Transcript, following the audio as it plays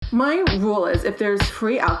My rule is if there's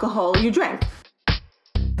free alcohol, you drink.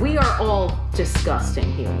 We are all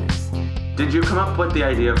disgusting humans. Did you come up with the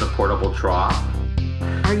idea of the portable trough?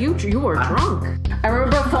 You are drunk. I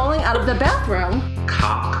remember falling out of the bathroom.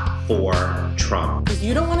 Cock for Trump.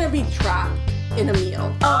 You don't want to be trapped in a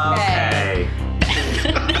meal. Okay.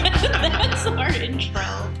 That's our intro.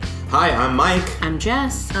 Hi, I'm Mike. I'm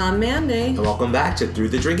Jess. I'm Mandy. And welcome back to Through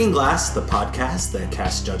the Drinking Glass, the podcast that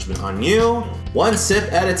casts judgment on you, one sip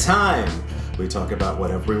at a time. We talk about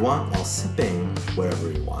whatever we want while sipping whatever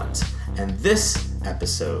we want. And this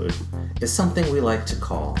episode is something we like to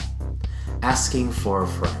call Asking for a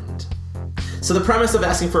Friend. So the premise of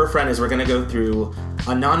Asking for a Friend is we're going to go through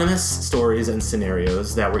anonymous stories and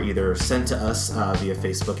scenarios that were either sent to us via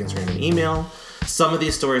Facebook, Instagram, and email. Some of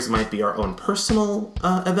these stories might be our own personal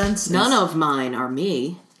events. None of mine are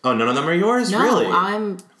me. Oh, none of them are yours? No, Really?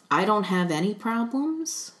 I don't have any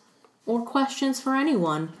problems or questions for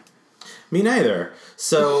anyone. Me neither.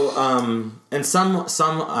 So, and some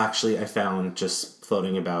actually I found just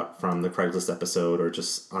floating about from the Craigslist episode or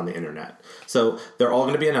just on the internet. So they're all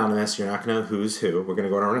going to be anonymous. You're not going to know who's who. We're going to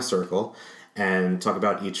go around in a circle and talk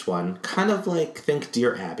about each one. Kind of like, think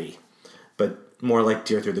Dear Abby, but more like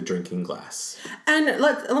Dear Through the Drinking Glass. And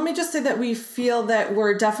let me just say that we feel that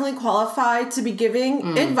we're definitely qualified to be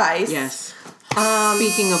giving advice. Yes.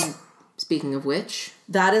 Speaking of which,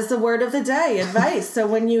 That is the word of the day, advice. So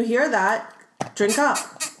when you hear that, drink up.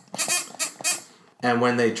 And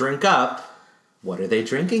when they drink up, what are they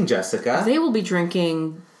drinking, Jessica? they will be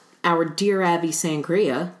drinking our Dear Abby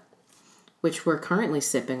Sangria, which we're currently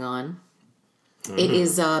sipping on. It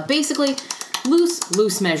is basically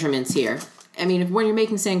loose measurements here. I mean, when you're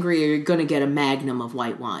making sangria, you're going to get a magnum of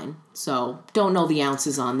white wine. So don't know the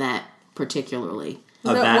ounces on that particularly.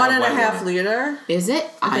 A vat of 1.5 white wine. liter. Is it?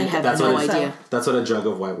 I have That's no what it idea. That's what a jug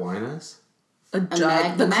of white wine is? A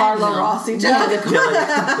jug. The magnum. Carlo Rossi jug.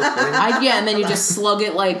 And then you just slug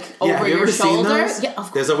it like over have you your ever shoulder. seen those? Yeah,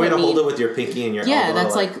 of There's a way course. to hold it with your pinky and your Yeah, elbow.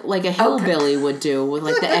 that's like a hillbilly would do with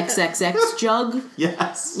like the XXX jug.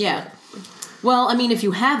 Yes. Yeah. Well, I mean, if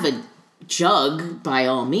you have a jug, by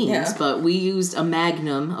all means, Yeah. but we used a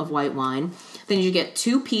magnum of white wine. Then you get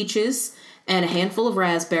 2 peaches and a handful of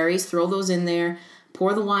raspberries. Throw those in there.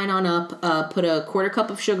 Pour the wine on up. Put a 1/4 cup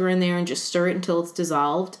of sugar in there and just stir it until it's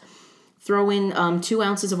dissolved. Throw in 2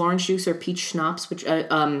 ounces of orange juice or peach schnapps,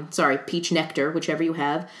 peach nectar, whichever you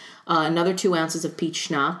have. Another 2 ounces of peach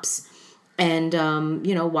schnapps. And,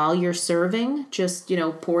 while you're serving, just,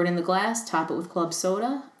 pour it in the glass, top it with club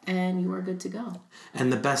soda, and you are good to go.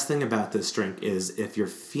 And the best thing about this drink is if you're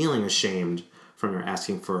feeling ashamed from your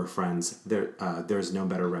asking for a friend's, there's no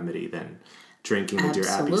better remedy than drinking the Dear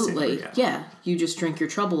Abby Absolutely. Sangria. Yeah. You just drink your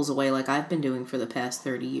troubles away like I've been doing for the past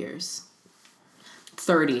 30 years.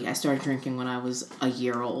 30. I started drinking when I was a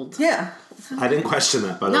year old. Yeah. I didn't question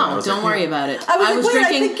that, by the way. I No, was don't like, worry about it. I was like, wait,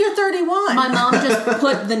 I think you're 31. My mom just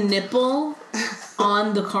put the nipple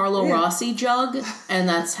on the Carlo Rossi jug, and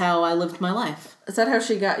that's how I lived my life. Is that how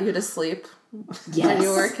she got you to sleep Yes. when you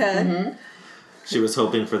were a kid? Mm-hmm. She was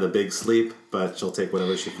hoping for the big sleep, but she'll take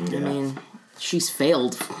whatever she can get. I mean, she's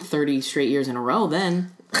failed 30 straight years in a row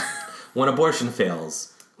then. When abortion fails.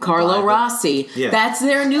 Carlo Rossi. Yeah. That's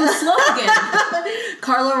their new slogan.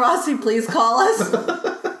 Carlo Rossi, please call us.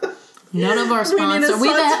 None of our We need a sponsors.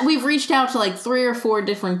 sponsor. We've reached out to like 3 or 4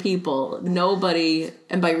 different people. Nobody,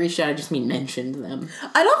 and by reached out, I just mean mentioned them.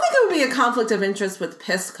 I don't think it would be a conflict of interest with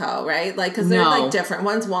Pisco, right? Like, because they're No. like different.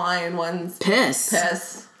 One's wine, one's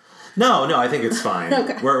Piss. No, I think it's fine.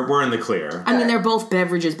 Okay. We're in the clear. I mean, they're both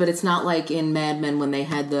beverages, but it's not like in Mad Men when they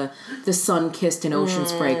had the sun-kissed and ocean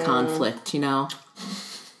spray conflict,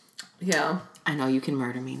 Yeah. I know you can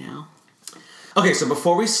murder me now. Okay, so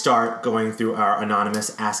before we start going through our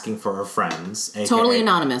anonymous asking for our friends, aka Totally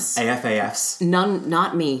anonymous. AFAFs, None,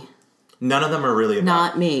 not me. none of them are really about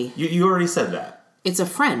Not me. You already said that. It's a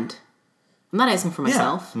friend. I'm not asking for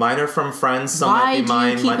myself. Yeah, mine are from friends. Some Why might be do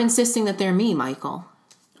mine. you keep insisting that they're me, Michael?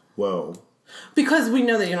 Whoa. Because we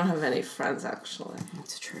know that you don't have any friends, actually.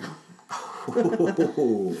 It's true.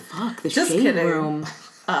 Ooh. Fuck, the Just shade kidding. room.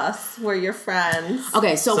 Us, we're your friends.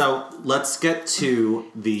 Okay, so let's get to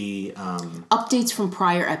the updates from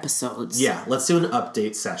prior episodes. yeah. Let's do an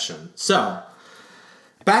update session. So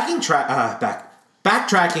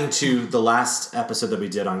backtracking to the last episode that we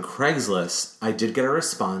did on Craigslist, I did get a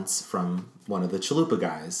response from one of the Chalupa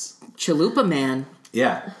guys. Chalupa man.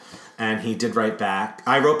 Yeah. And he did write back.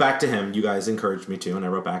 I wrote back to him. You guys encouraged me to, and I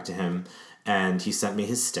wrote back to him. And he sent me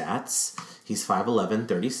his stats. He's 5'11",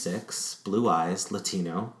 36, blue eyes,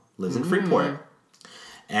 Latino, lives in Freeport.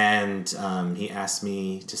 And he asked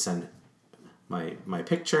me to send my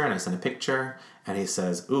picture, and I sent a picture. And he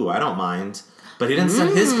says, ooh, I don't mind. But he didn't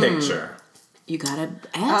send his picture. You gotta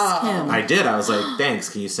ask him. I did. I was like, thanks.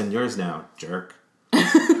 Can you send yours now, jerk?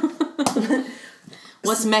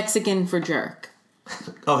 What's Mexican for jerk?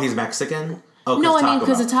 Oh, he's Mexican? Oh, No, I mean Taco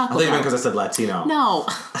 'cause Bell. of Taco I think you meant Bell. because I said Latino. No.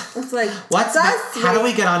 It's like, What's that's How do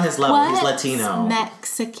we get on his level? He's What's Latino.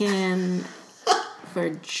 Mexican for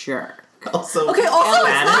jerk? Also, Okay, also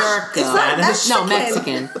Spanish? it's not Spanish? No,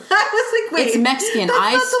 Mexican. I was like, wait. It's Mexican.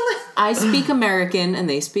 that's not the I speak American and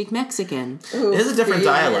they speak Mexican. Ooh, It is a different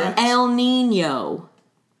yeah. dialect. El Nino,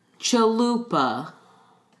 Chalupa,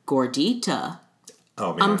 Gordita.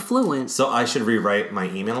 Oh, man. I'm fluent. So I should rewrite my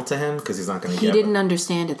email to him because he's not going to He get didn't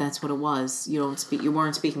understand it. That's what it was. You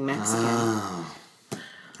weren't speaking Mexican.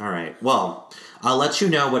 All right. Well, I'll let you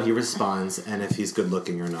know what he responds and if he's good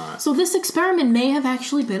looking or not. So this experiment may have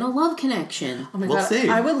actually been a love connection. Oh my We'll God, see.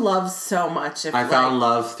 I would love so much if I found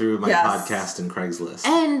love through my Yes. podcast and Craigslist.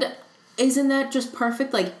 And isn't that just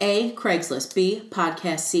perfect? Like A, Craigslist, B,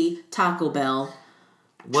 podcast, C, Taco Bell.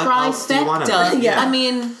 What else do you want to Trifecta. know? Yeah. I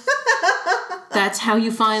mean, that's how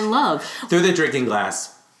you find love. Through the drinking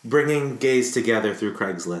glass, bringing gays together through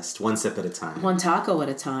Craigslist, one sip at a time. One taco at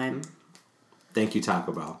a time. Thank you,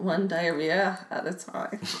 Taco Bell. one diarrhea at a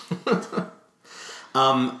time.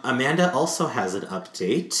 Amanda also has an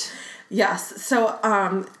update. Yes.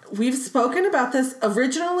 So we've spoken about this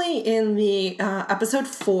originally in the episode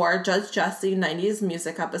 4, Judge Jesse 90s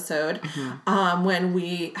music episode, when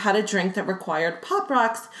we had a drink that required Pop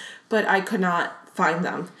Rocks, but I could not find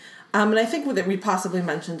them. And I think that we possibly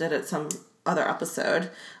mentioned it at some other episode.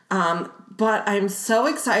 But I'm so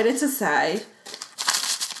excited to say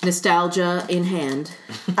Nostalgia in hand.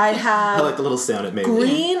 I I have like the little sound it made.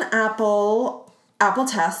 green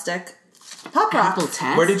apple-tastic Pop Rocks.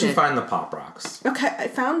 Apple-tastic. Where did you find the Pop Rocks? Okay, I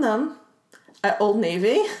found them at Old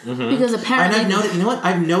Navy. Because And apparently I've noticed, you know what?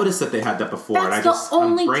 I've noticed that they had that before. and I that's the I'm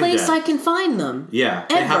only brain place dead. I can find them. Yeah,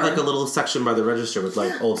 they have ever. like a little section by the register with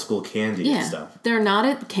like old school candy and Yeah. stuff. They're not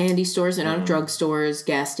at candy stores, they're not at drugstores,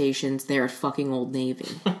 gas stations, they're at fucking Old Navy.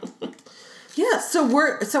 Yeah, so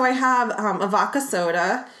I have a vodka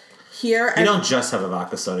soda here. You And don't just have a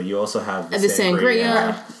vodka soda; you also have the, The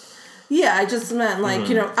sangria. yeah, I just meant like,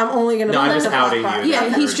 I'm only going to No, I'm just the Pop outing Rock. you. Yeah,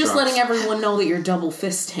 Okay. he's just Drunk. letting everyone know that you're double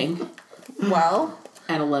fisting Well,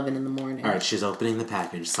 at 11 in the morning. All right, she's opening the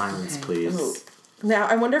package. Silence, Okay. please. ooh. Now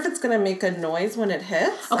I wonder if it's going to make a noise when it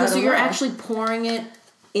hits. Okay, I so don't you're know. actually pouring it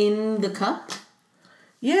in the cup?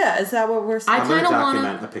 Yeah, is that what we're saying? I'm going to kinda wanna-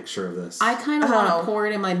 document a picture of this. I kind of want Oh. to pour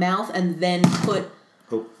it in my mouth and then put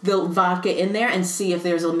Oh. the vodka in there and see if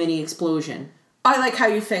there's a mini explosion. I like how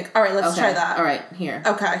you think. All right, let's Okay. try that. All right, here.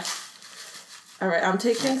 Okay. All right, I'm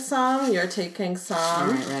taking some. You're taking some. All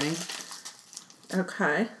right, ready?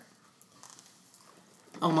 Okay.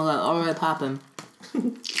 Oh my god, all right, popping.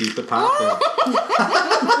 Keep it popping.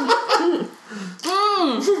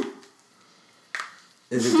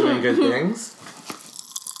 Is it doing good things?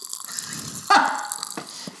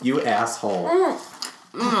 You asshole. Oh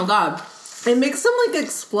my god. It makes them like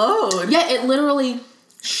explode. Yeah, it literally.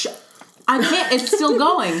 I can't. It's still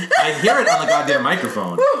going. I hear it on the goddamn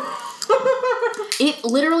microphone. It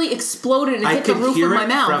literally exploded and I hit the could roof hear of my it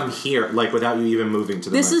mouth. from here, like without you even moving to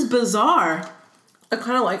the This mic. is bizarre. I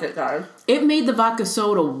kind of like it, guys. It made the vodka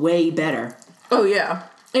soda way better. Oh, yeah.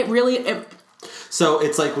 It really. So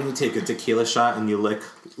it's like when you take a tequila shot and you lick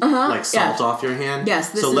like salt yeah. off your hand. Yes,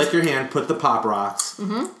 this So is- lick your hand, put the Pop Rocks,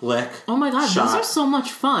 lick. Oh my god, shot. these are so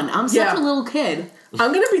much fun. I'm such Yeah. a little kid.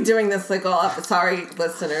 I'm going to be doing this like all up. Sorry,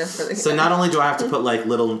 listeners. For the So not only do I have to put like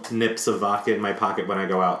little nips of vodka in my pocket when I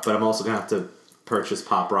go out, but I'm also gonna have to purchase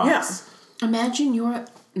Pop Rocks. Yeah. Imagine you're.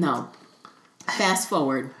 No. Fast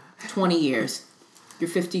forward 20 years. You're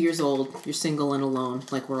 50 years old. You're single and alone,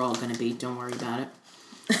 like we're all gonna be. Don't worry about it.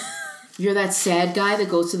 You're that sad guy that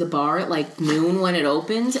goes to the bar at like noon when it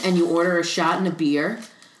opens and you order a shot and a beer,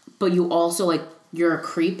 but you also like, you're a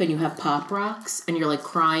creep and you have Pop Rocks and you're like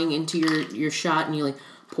crying into your shot and you like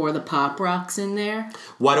pour the Pop Rocks in there.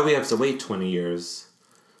 Why do we have to wait 20 years?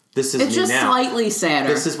 This is It's me just now. slightly sadder.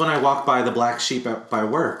 This is when I walk by the Black Sheep by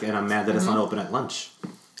work and I'm mad that it's not open at lunch.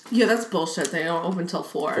 Yeah, that's bullshit. They don't open till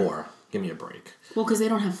 4. Or give me a break. Well, because they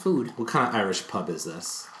don't have food. What kind of Irish pub is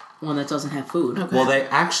this? One that doesn't have food. Okay. Well, they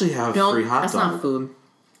actually have No, free hot that's dogs. not food.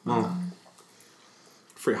 Well,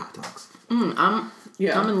 free hot dogs.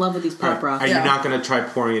 Yeah. I'm in love with these All Pop right, Rocks. Are Yeah. you not going to try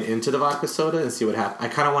pouring it into the vodka soda and see what happens?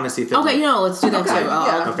 I kind of want to see if it. Okay, let's do that Okay, too.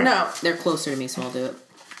 yeah. Okay. No. They're closer to me, so I'll do it.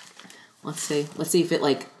 Let's see. Let's see if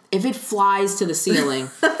it if it flies to the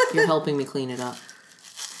ceiling. You're helping me clean it up.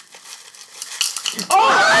 Oh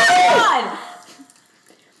my god!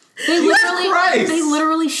 Christ! They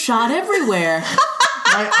literally shot everywhere.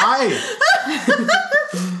 My eye.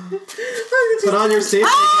 Put on your safety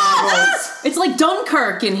goggles. It's like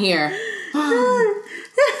Dunkirk in here.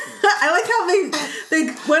 I like how they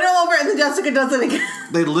went all over it and then Jessica does it again.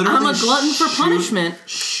 They literally I'm a glutton for punishment.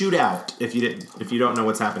 Shoot out. If you don't know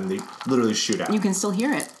what's happened, they literally shoot out. You can still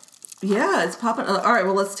hear it. Yeah, it's popping. All right,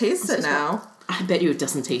 well, let's taste it now. I bet you it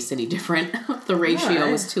doesn't taste any different. The ratio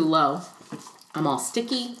Alright. is too low. I'm all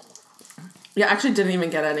sticky. Yeah, I actually didn't even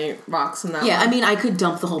get any rocks in that Yeah, one. I mean, I could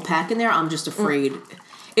dump the whole pack in there. I'm just afraid.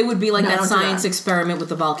 It would be like No, that don't do science that. experiment with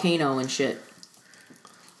the volcano and shit.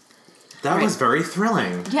 That Right. was very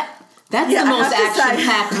thrilling. Yeah. That's Yeah, the I most have to say-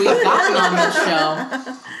 action-packed we've gotten on this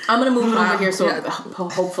show. I'm going to move it over here so Yeah. it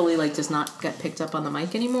hopefully like does not get picked up on the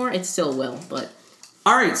mic anymore. It still will, but...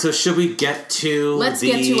 All right, so should we get to Let's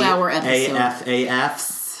get to our episode.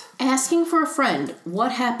 AFAFs? Asking for a friend.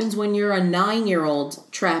 What happens when you're a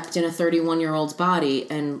 9-year-old trapped in a 31-year-old's body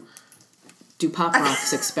and do Pop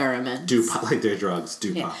Rocks experiment? Like their drugs.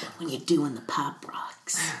 Yeah, Pop. when you're doing the Pop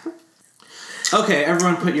Rocks. Okay,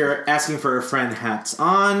 everyone put your asking for a friend hats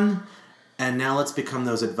on. And now let's become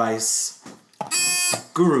those advice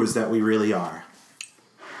gurus that we really are.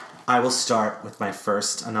 I will start with my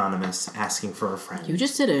first anonymous asking for a friend. You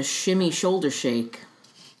just did a shimmy shoulder shake.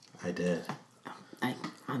 I did.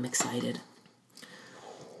 I'm excited.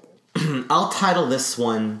 I'll title this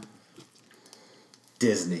one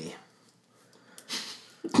Disney.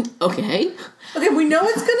 Okay. Okay, we know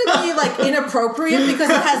it's going to be, like, inappropriate because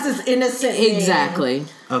it has this innocent name. Exactly.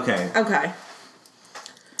 Okay. Okay.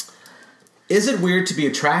 Is it weird to be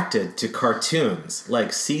attracted to cartoons like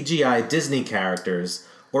CGI Disney characters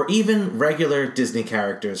or even regular Disney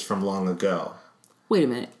characters from long ago? Wait a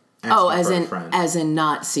minute. Asking for a friend. as in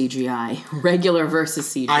not CGI. Regular versus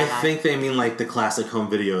CGI. I think they mean like the classic home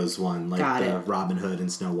videos one, like Got the it. Robin Hood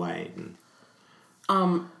and Snow White.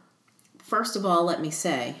 And... First of all, let me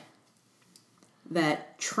say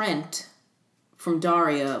that Trent from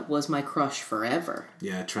Daria was my crush forever.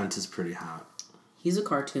 Yeah, Trent is pretty hot. He's a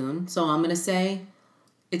cartoon, so I'm gonna say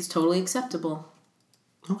it's totally acceptable.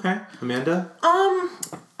 Okay, Amanda.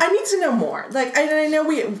 I need to know more. Like, I know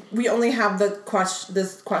we only have the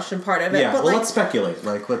this question part of it, Yeah, but well, like, let's speculate.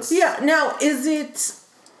 Like, let's. yeah. Now, is it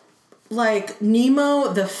like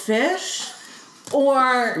Nemo the fish, or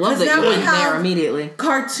Love 'cause that now you we went there have immediately.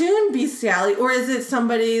 cartoon bestiality, or is it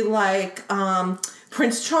somebody like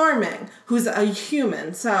Prince Charming, who's a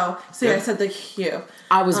human? So see, I Good. said the Hugh.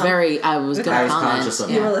 I was gonna I was comment. conscious of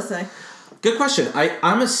You were Yeah. listening. Good question.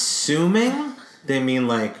 I'm assuming they mean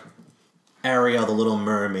like Ariel, the Little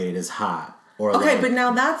Mermaid, is hot. Or Okay, like, but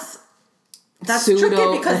now that's Pseudo-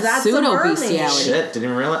 tricky because that's that's a mermaid. pseudo-bestiality. shit,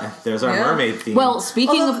 didn't realize. There's our Yeah. mermaid theme. Well,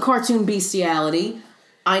 speaking Although- of cartoon bestiality,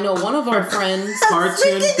 I know one of our friends. Cartoon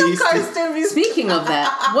Speaking of beastie. cartoon beastie- Speaking of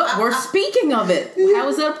that, what we're speaking of it. How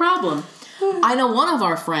is that a problem? I know one of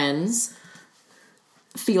our friends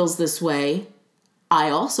feels this way. I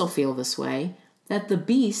also feel this way. That the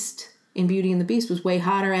Beast in Beauty and the Beast was way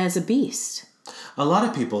hotter as a beast. A lot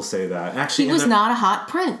of people say that. Actually, He was not a hot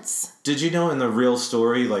prince. Did you know in the real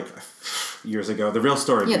story, like years ago, the real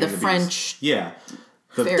story? Yeah, Beauty the and French Beast. Yeah.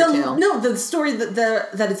 The, fairy tale. the story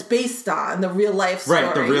that it's based on, the real life story.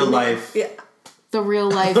 Right, the real life. Yeah. The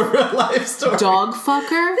real life the real life story. dog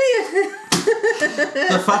fucker.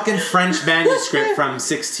 The fucking French manuscript from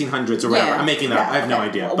 1600s or whatever. Yeah. I'm making that up. I have no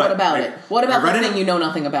idea. What But about I- it? What about I read the it thing you know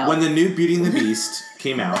nothing about? When the new Beauty and the Beast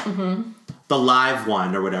came out, the live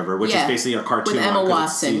one or whatever, which Yeah. is basically a cartoon With Emma one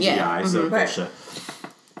 'cause it's Watson, CGI, yeah. so Right. bullshit.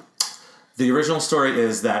 The original story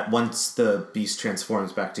is that once the Beast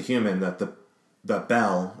transforms back to human, that the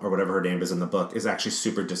Belle, or whatever her name is in the book, is actually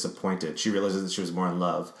super disappointed. She realizes that she was more in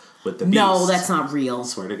love with the Beast. no, that's not real.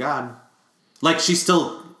 Swear to God. Like, she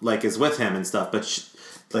still, like, is with him and stuff, but she,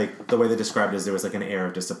 like, the way they described it is there was, like, an air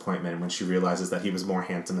of disappointment when she realizes that he was more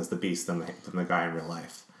handsome as the Beast than the guy in real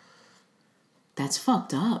life. That's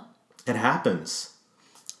fucked up. It happens.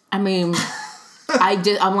 I mean,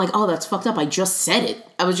 I'm like, oh, that's fucked up. I just said it.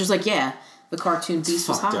 I was just like, yeah, the cartoon Beast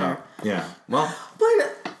was Fucked hotter. up. Yeah. Well,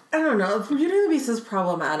 But I don't know. Beauty and the Beast is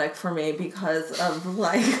problematic for me because of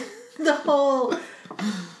like the whole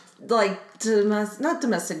like not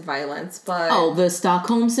domestic violence, but Oh, the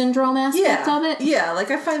Stockholm Syndrome aspect of it? Yeah,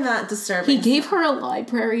 like I find that disturbing. He gave her a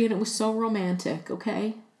library and it was so romantic,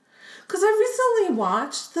 okay? Because I recently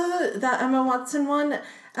watched that Emma Watson one,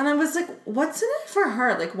 and I was like, what's in it for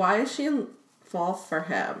her? Like, why is she in fall for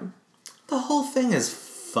him? the whole thing is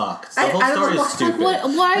fucked. The I wole don't story know, is stupid.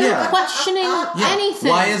 Why are Yeah. you questioning anything?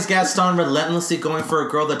 Why is Gaston relentlessly going for a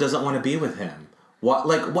girl that doesn't want to be with him? What?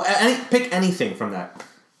 Like, pick anything from that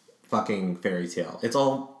fucking fairy tale. It's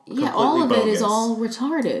all Yeah, all of completely it is bogus. all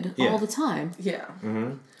retarded Yeah. all the time. Yeah.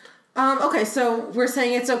 Okay, so we're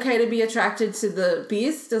saying it's okay to be attracted to the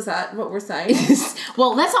beast? Is that what we're saying?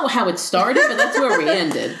 Well, that's not how it started, but that's where we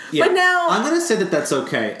ended. Yeah. But now- I'm going to say that that's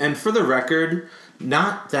okay. And for the record,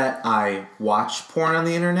 not that I watch porn on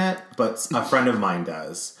the internet, but a friend of mine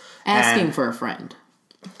does. Asking for a friend.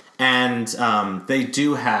 And they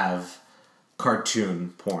do have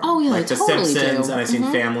cartoon porn. Oh, yeah, like they The totally Simpsons, do. and I've seen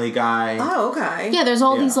Family Guy. Oh, okay. Yeah, there's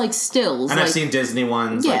all Yeah. these, like, stills. And like, I've seen Disney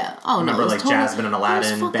ones. Yeah. Like, Oh, no. remember, it's like, totally, Jasmine and there's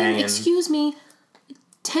Aladdin fucking, banging. excuse me,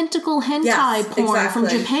 tentacle hentai Yes, porn from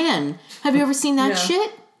exactly. Japan. Have you ever seen that Yeah.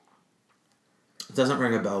 shit? It doesn't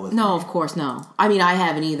ring a bell with me. No, of course, no. I mean, I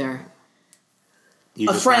haven't either. You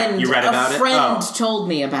A just friend, you read about a friend it? Oh. told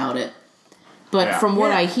me about it. But Yeah. from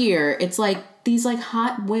what Yeah. I hear, it's like these like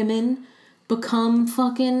hot women become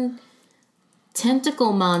fucking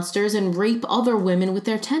tentacle monsters and rape other women with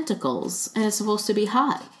their tentacles, and it's supposed to be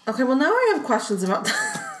hot. Okay, well, now I have questions about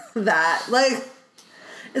that. Like,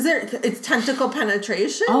 it's tentacle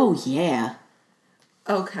penetration? Oh yeah.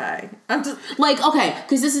 Okay. I'm just... Like, okay,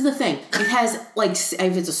 because this is the thing. It has, like, if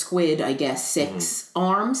it's a squid, I guess, 6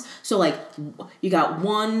 arms. So, like, you got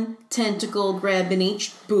one tentacle grabbing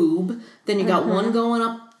each boob. Then you got one going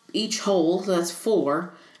up each hole. So that's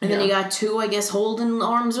 4. And then you got 2, I guess, holding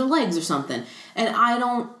arms or legs or something. And I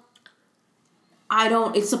don't,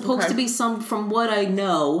 it's supposed to be from what I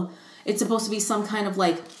know, it's supposed to be some kind of,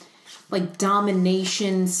 like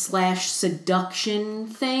domination / seduction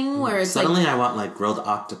thing where it's Suddenly like... I want, like, grilled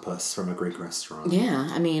octopus from a Greek restaurant. Yeah,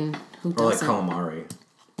 I mean, who Or, like, doesn't? calamari.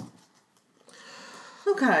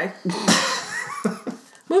 Okay.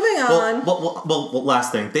 Moving on. Well,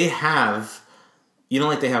 last thing. They have... You know,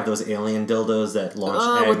 like, they have those alien dildos that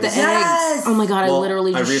launch eggs? With the Yes! eggs. Oh my god, Well, I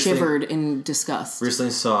literally I just recently- shivered in disgust.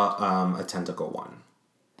 Recently saw a tentacle one.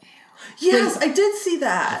 Yes, I did see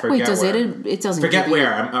that. Wait, does where. it doesn't Forget give you-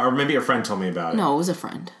 where. Or maybe a friend told me about it. No, it was a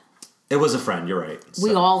friend. It was a friend, you're right.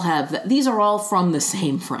 We all have that. These are all from the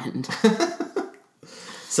same friend.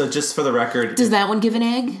 So just for the record... Does that one give an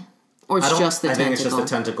egg? Or it's just the I tentacle? think it's just the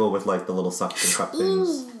tentacle with, like, the little suction cup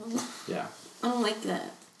things. Yeah. I don't like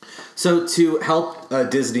that. So to help a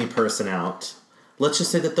Disney person out, let's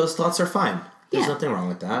just say that those thoughts are fine. There's Yeah. nothing wrong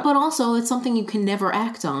with that. But also, it's something you can never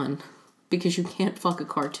act on because you can't fuck a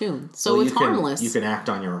cartoon. So Well, it's harmless. You can act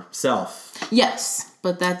on yourself Yes,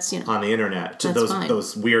 but that's, on the internet to That's fine.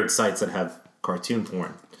 those weird sites that have cartoon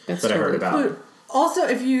porn That's that I heard totally about. Also,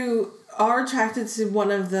 if you are attracted to one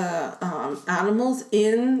of the animals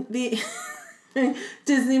in the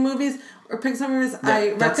Disney movies or Pixar movies,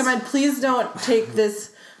 I that's- recommend please don't take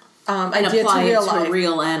this and idea apply to real it life. to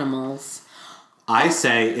real animals. I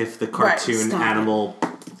say if the cartoon stop it. animal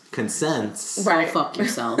consents. Right. Go fuck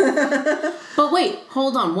yourself. But wait,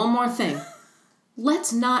 hold on, one more thing.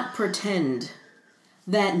 Let's not pretend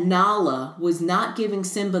that Nala was not giving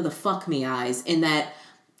Simba the fuck me eyes in that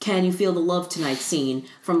 "Can you feel the love tonight" scene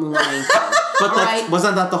from The Lion King. But Alright.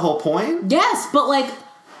 wasn't that the whole point? Yes, but like,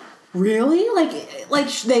 really? Like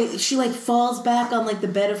she like falls back on like the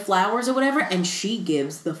bed of flowers or whatever, and she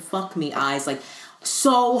gives the fuck me eyes like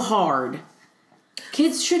so hard.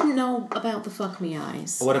 Kids shouldn't know about the fuck me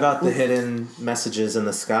eyes. What about the hidden messages in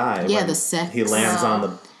the sky? Yeah, when the sex. He lands on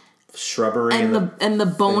the shrubbery and the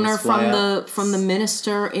boner things fly out. from the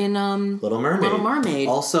minister in Little Mermaid. Little Mermaid.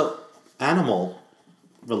 Also, animal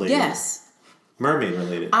related. Yes. Mermaid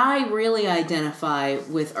related. I really identify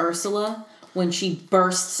with Ursula when she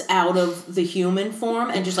bursts out of the human form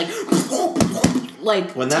and just like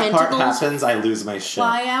When that part tentacles happens, I lose my shit.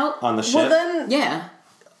 fly out. On the ship. Well, then Yeah.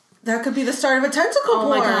 that could be the start of a tentacle Oh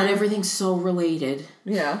porn. my god, everything's so related.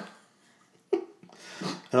 Yeah. It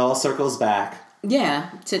all circles back. Yeah,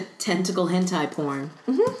 to tentacle hentai porn.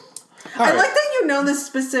 I right. like that you know this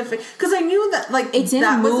specific because I knew that like It's in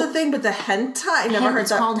that a was mo- the thing, but the hentai I never heard It's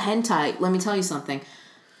that. called hentai. Let me tell you something.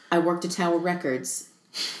 I worked at Tower Records.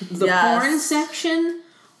 The Yes. porn section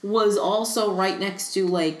was also right next to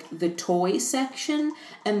like the toy section,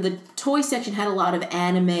 and the toy section had a lot of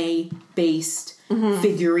anime based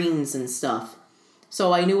figurines and stuff.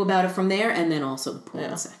 So I knew about it from there, and then also the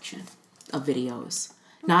porn section of videos.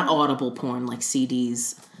 Not audible porn like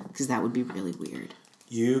CDs, because that would be really weird.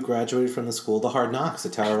 You graduated from the School of the Hard Knocks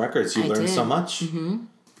at Tower Records. You I learned did. so much. Mm-hmm.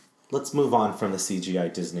 Let's move on from the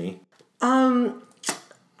CGI Disney.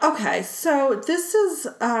 Okay, so this is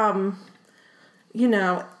a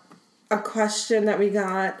question that we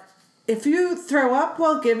got. If you throw up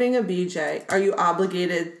while giving a BJ, are you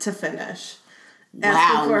obligated to finish?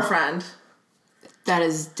 Asking for a friend. That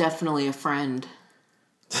is definitely a friend.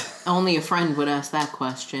 Only a friend would ask that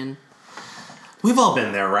question. We've all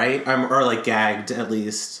been there, right? Or like gagged, at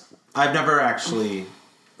least. I've never actually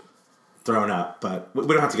thrown up, but we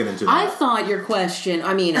don't have to get into I that. thought your question,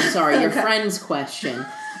 your friend's question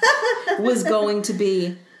was going to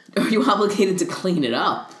be, are you obligated to clean it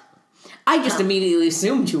up? I just immediately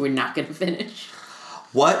assumed you were not going to finish.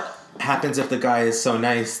 What happens if the guy is so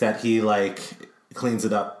nice that he, like, cleans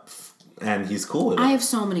it up and he's cool with it? I have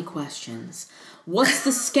so many questions. What's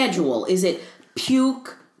the schedule? Is it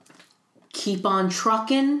puke, keep on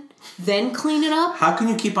trucking, then clean it up? How can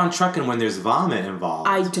you keep on trucking when there's vomit involved?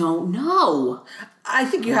 I don't know. I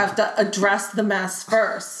think you have to address the mess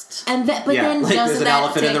first. And then, but yeah, then like doesn't there's an that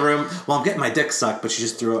elephant in take- the room. Well, I'm getting my dick sucked, but she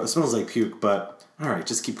just threw it. It smells like puke, but all right,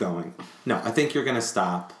 just keep going. No, I think you're going to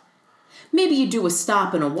stop. Maybe you do a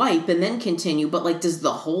stop and a wipe and then continue, but like, does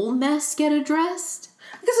the whole mess get addressed?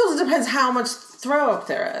 I guess it also depends how much throw up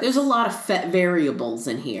there is. There's a lot of variables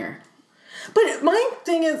in here. But my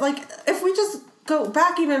thing is, like, if we just go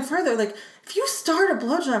back even further, like, if you start a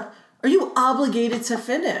blowjob, are you obligated to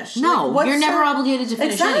finish? No, like, what's you're never your- obligated to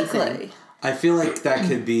finish anything. I feel like that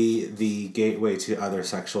could be the gateway to other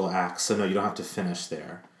sexual acts. So no, you don't have to finish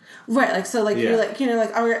there. Right, like, so, like, Yeah. you're like, you know,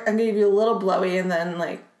 like, I'm going to give you a little blowy and then,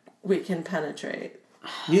 like, we can penetrate.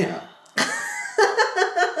 Yeah.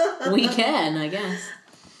 We can, I guess.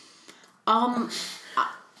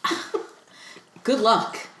 Good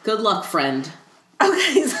luck. Good luck, friend.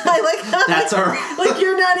 Okay, so I like how, That's all right. like,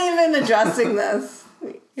 you're not even addressing this.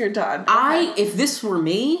 You're done. If this were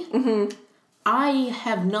me, I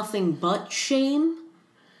have nothing but shame.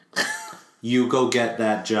 You go get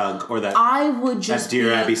that jug or that I would just Dear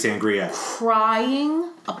be Abby sangria. crying,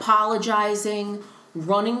 apologizing,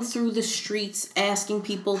 running through the streets, asking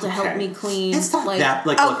people to help me clean. It's not that.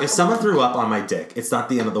 Like, look, if someone threw up on my dick, it's not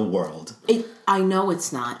the end of the world. I know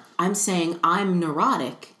it's not. I'm saying I'm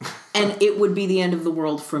neurotic, and it would be the end of the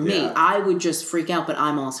world for me. Yeah. I would just freak out, but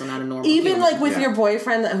I'm also not a normal Even, human. like, with Yeah. your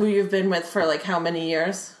boyfriend who you've been with for, like, how many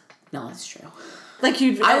years? No, that's true. Like,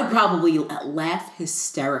 you'd... I would probably laugh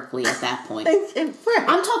hysterically at that point. Right.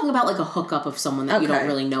 I'm talking about like a hookup of someone that you don't Okay.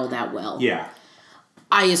 really know that well. Yeah.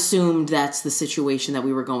 I assumed that's the situation that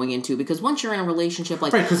we were going into because once you're in a relationship,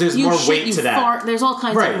 like Right, 'cause there's you more shit, weight you to that. fart, there's all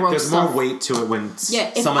kinds Right. of gross There's stuff. more weight to it when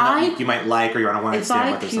Yeah, if someone I- that you might like or you don't want to If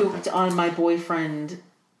I stand with or puked something. on my boyfriend,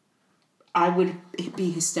 I would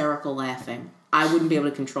be hysterical laughing. I wouldn't be able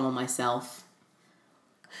to control myself.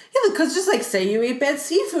 Yeah, because just, like, say you ate bad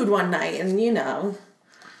seafood one night and, you know...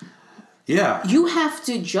 Yeah. You have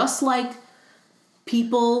to, just like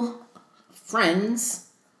people, friends,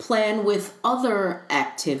 plan with other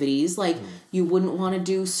activities. Like, you wouldn't want to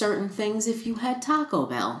do certain things if you had Taco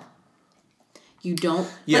Bell. You don't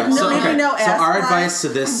Yeah. Like, so, maybe okay. no so ass our plug. advice to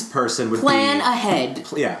this person would plan be... ahead.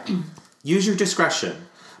 Yeah. Use your discretion.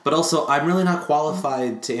 But also, I'm really not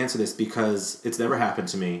qualified to answer this because it's never happened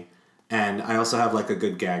to me. And I also have, like, a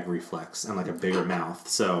good gag reflex and, like, a bigger mouth.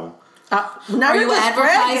 So... Now Are you're you just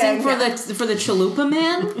advertising bragging. for the Chalupa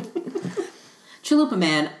Man? Chalupa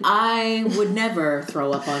Man, I would never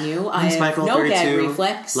throw up on you. I Mine's have Michael, no 32. gag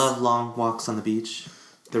reflex. Love long walks on the beach.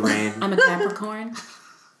 The rain. I'm a Capricorn.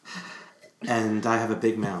 And I have a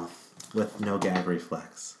big mouth with no gag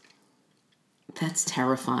reflex. That's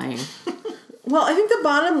terrifying. Well, I think the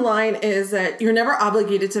bottom line is that you're never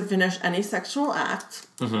obligated to finish any sexual act.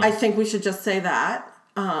 I think we should just say that.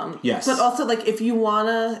 Yes. But also, like, if you want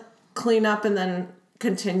to clean up and then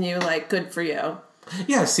continue, like, good for you.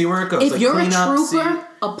 Yeah, see where it goes. If Like, you're a clean up, trooper,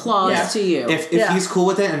 applause Yeah. to you. If Yeah. he's cool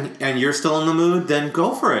with it and you're still in the mood, then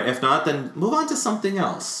go for it. If not, then move on to something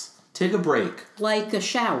else. Take a break. Like a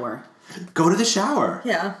shower. Go to the shower.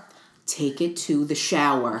 Yeah. Take it to the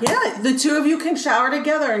shower. Yeah, the two of you can shower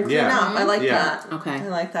together and clean Yeah. up. I like Yeah. that. Okay. I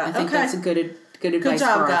like that. I think okay. that's a good advice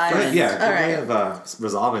job, for our guys. friends. Yeah, good All way right. of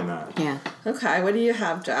resolving that. Yeah. Okay, what do you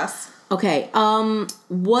have, Jess? Okay,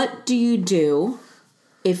 what do you do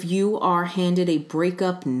if you are handed a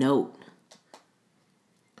breakup note?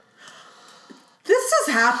 This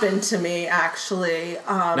has happened to me, actually,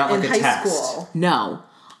 Not in like a high text. school. No.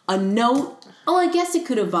 A note, I guess it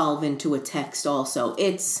could evolve into a text also.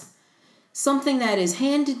 It's something that is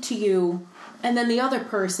handed to you, and then the other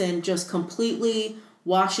person just completely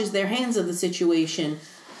washes their hands of the situation.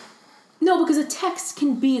 No, because a text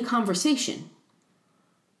can be a conversation.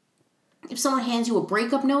 If someone hands you a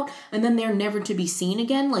breakup note and then they're never to be seen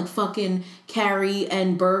again, like fucking Carrie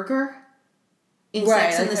and Berger in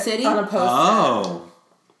Sex and the City, On a post. Oh.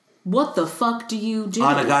 what the fuck do you do?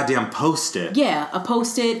 On a goddamn post-it. Yeah, a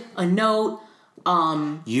post-it, a note,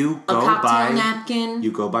 You a go cocktail buy napkin.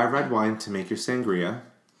 You go buy red wine to make your sangria.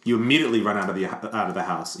 You immediately run out of the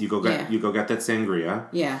house. You go get that sangria.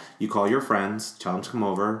 Yeah. You call your friends, tell them to come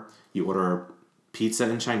over. You order pizza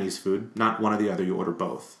and Chinese food. Not one or the other. You order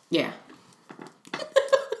both. Yeah.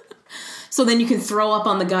 So then you can throw up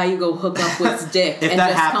on the guy you go hook up with's dick. If and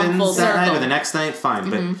that just come full happens that night circle. or the next night, fine.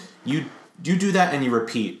 But you do that and you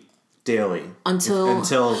repeat daily Until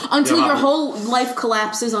your your whole life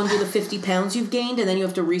collapses under the 50 pounds you've gained, and then you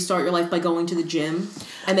have to restart your life by going to the gym,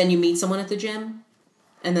 and then you meet someone at the gym,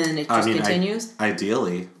 and then it just continues.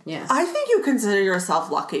 Ideally. Yeah. I think you consider yourself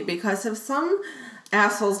lucky, because if some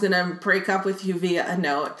asshole's gonna break up with you via a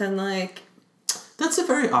note, then like... That's a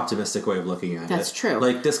very optimistic way of looking at it. That's true.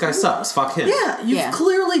 Like, this guy sucks. Fuck him. Yeah, you've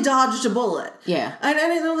clearly dodged a bullet. Yeah. And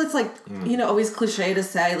I know it's like, always cliche to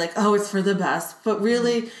say, like, oh, it's for the best. But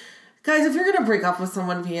really, guys, if you're going to break up with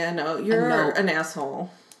someone via a note, you're an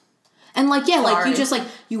asshole. And like, yeah, like you Sorry. just like,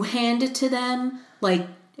 you hand it to them, like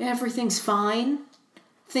everything's fine,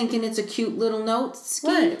 thinking it's a cute little note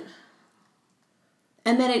scheme. Right.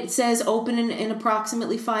 And then it says open in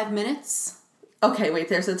approximately 5 minutes. Okay, wait,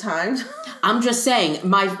 there's a time? I'm just saying,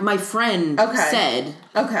 my friend said.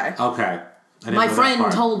 Okay. Okay. I didn't My know that friend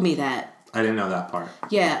part. told me that. I didn't know that part.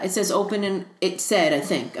 Yeah, it says open in, it said, I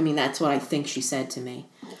think. I mean, that's what I think she said to me.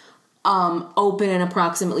 Open in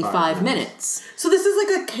approximately 5 minutes. So this is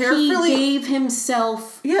like a carefully... He gave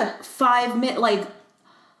himself 5 minutes, like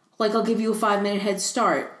I'll give you a 5 minute head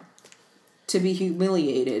start to be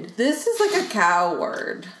humiliated. This is like a cow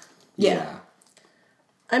word. Yeah.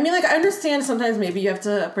 I mean, like, I understand sometimes maybe you have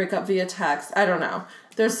to break up via text. I don't know.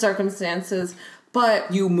 There's circumstances.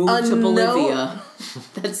 But You move to Bolivia.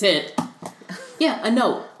 That's it. Yeah, a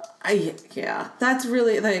note. That's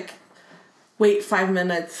really like, wait 5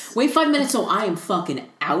 minutes. Wait 5 minutes so I am fucking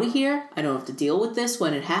out of here. I don't have to deal with this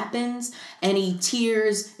when it happens. Any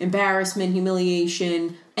tears, embarrassment,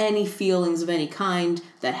 humiliation, any feelings of any kind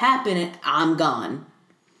that happen, I'm gone.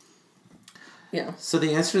 Yeah. So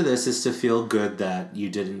the answer to this is to feel good that you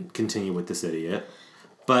didn't continue with this idiot.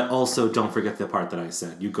 But also don't forget the part that I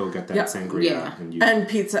said. You go get that sangria. And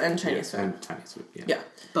pizza and Chinese food. And Chinese food, Yeah.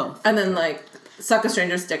 Both. And then, like, suck a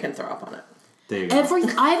stranger's dick and throw up on it. There you go.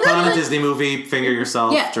 Put on a Disney movie, finger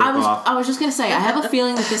yourself, jerk off. I was just gonna say, I have a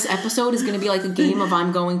feeling that this episode is gonna be like a game of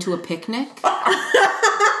I'm going to a picnic.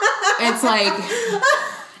 It's like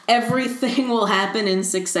everything will happen in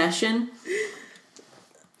succession.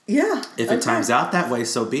 Yeah. If it times out that way,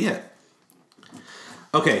 so be it.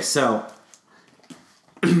 Okay, so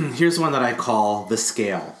here's one that I call the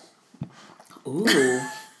scale. Ooh.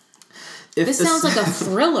 This sounds like a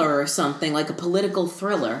thriller or something, like a political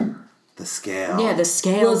thriller. The scale. Yeah, the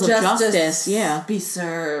scales of justice. Yeah. Be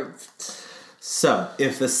served. So,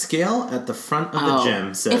 if the scale at the front of the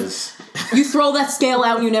gym says... You throw that scale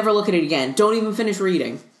out and you never look at it again. Don't even finish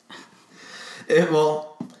reading.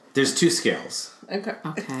 There's two scales. Okay.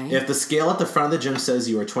 If the scale at the front of the gym says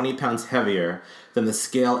you are 20 pounds heavier than the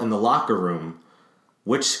scale in the locker room,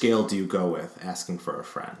 which scale do you go with? Asking for a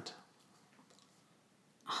friend.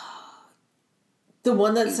 The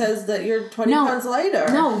one that says that you're 20 pounds lighter.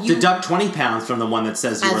 No, you... Deduct 20 pounds from the one that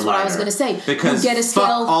says you were lighter. That's what I was going to say. Because you get a scale,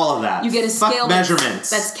 fuck all of that. You get a scale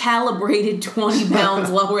measurements. That's calibrated 20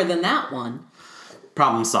 pounds lower than that one.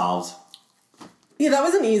 Problem solved. Yeah, that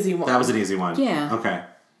was an easy one. That was an easy one. Yeah. Okay.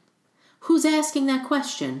 Who's asking that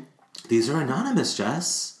question? These are anonymous,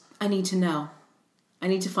 Jess. I need to know. I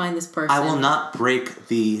need to find this person. I will not break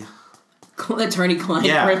the... attorney-client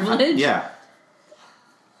privilege? Yeah.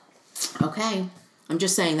 Okay. I'm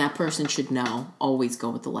just saying that person should know. Always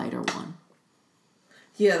go with the lighter one.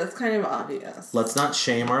 Yeah, that's kind of obvious. Let's not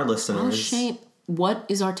shame our listeners. What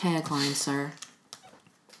is our tagline, sir?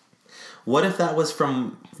 What if that was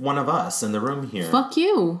from one of us in the room here? Fuck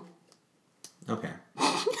you. Okay.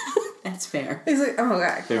 That's fair. He's like, oh,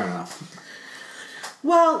 okay. Fair enough.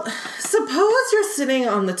 Well, suppose you're sitting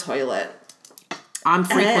on the toilet. I'm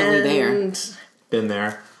frequently there. Been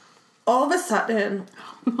there. All of a sudden...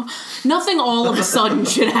 Nothing all of a sudden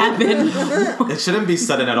should happen. It shouldn't be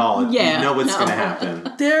sudden at all. Yeah, You know what's going to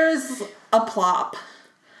happen. There's a plop.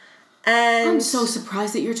 And... I'm so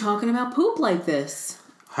surprised that you're talking about poop like this.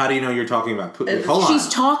 How do you know you're talking about poop? Wait, hold on. She's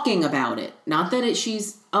talking about it. Not that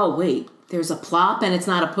she's... Oh, wait. There's a plop and it's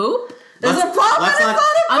not a poop? There's a plop and it's not a poop?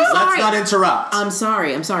 I'm sorry. Let's not interrupt.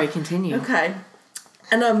 I'm sorry. Continue. Okay.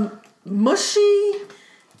 And a mushy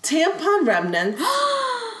tampon remnant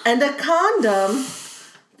and a condom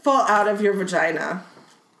fall out of your vagina.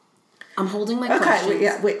 I'm holding my questions.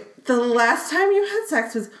 Okay, wait. The last time you had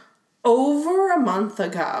sex was over a month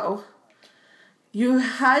ago. You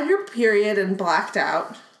had your period and blacked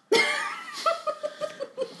out.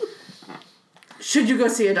 Should you go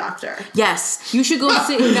see a doctor? Yes. You should go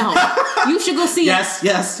see... No. You should go see... Yes.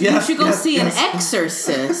 You should go see an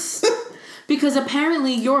exorcist. Because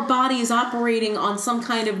apparently your body is operating on some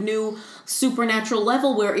kind of new supernatural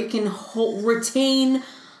level where it can retain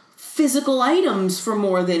physical items for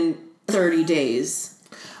more than 30 days.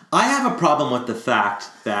 I have a problem with the fact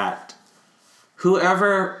that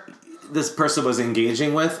whoever this person was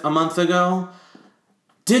engaging with a month ago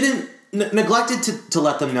didn't neglected to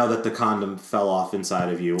let them know that the condom fell off inside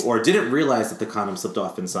of you, or didn't realize that the condom slipped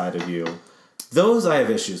off inside of you. Those I have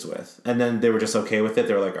issues with. And then they were just okay with it.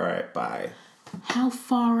 They were like, all right, bye. How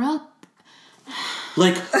far up?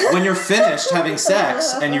 Like, when you're finished having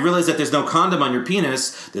sex and you realize that there's no condom on your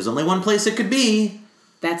penis, there's only one place it could be.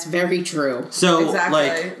 That's very true. So, Exactly.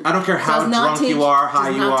 like, I don't care how Does not drunk you are, high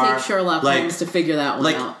does you not are. take Sherlock like, Holmes to figure that one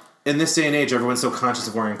like, out. in this day and age, everyone's so conscious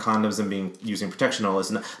of wearing condoms and using protection and all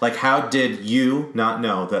this. Like, how did you not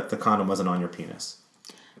know that the condom wasn't on your penis?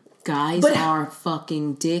 Guys But- are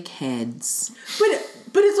fucking dickheads.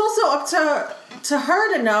 But it's also up to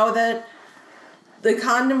her to know that the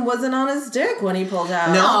condom wasn't on his dick when he pulled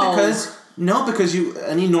out. No, because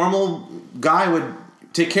any normal guy would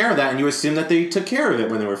take care of that, and you assume that they took care of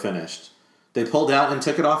it when they were finished. They pulled out and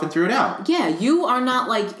took it off and threw it out. Yeah, you are not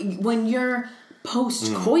like, when you're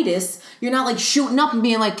post-coitus, you're not like shooting up and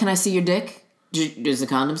being like, can I see your dick? Is the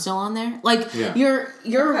condom still on there? Like, Yeah. you're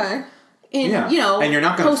Okay. in, Yeah. you know, and you're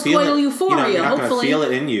not going to feel it. post-coital euphoria, You're not going to hopefully. feel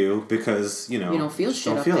it in you because, you don't feel just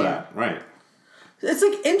shit don't up feel there. that. Right. It's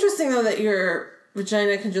like interesting though that your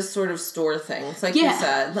vagina can just sort of store things, like you Yeah.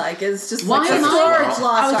 said. Like it's just Why like am a I? storage I was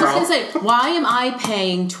locker. just gonna say, why am I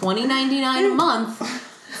paying $20.99 a month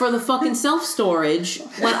for the fucking self storage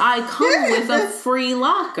when I come with a free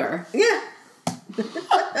locker? Yeah.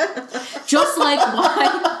 Just like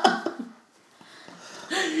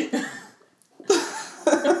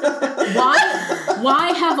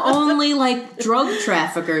why have only like drug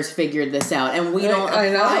traffickers figured this out and we don't I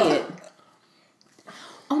know. apply it?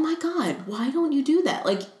 Oh my god, why don't you do that?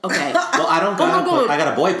 Like, okay. Well, I don't got my God. I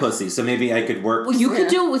got a boy pussy, so maybe I could work. Well, you could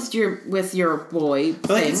do it with your boy I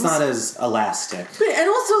feel like things. it's not as elastic. And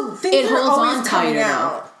also things It are holds always on coming tighter,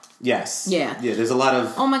 out. Yes. Yeah. Yeah, there's a lot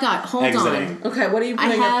of Oh my god, hold exiting. on. Okay, what are you I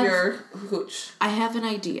putting have- up your hooch? I have an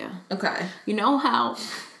idea. Okay. You know how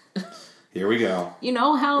Here we go.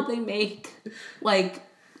 they make like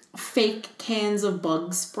fake cans of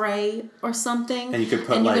bug spray or something, And you could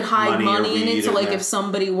put, you like, could hide money or money in it. weed So in like there. if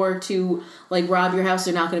somebody were to like rob your house,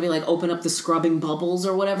 they're not going to be like open up the scrubbing bubbles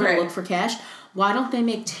or whatever Right. to look for cash. Why don't they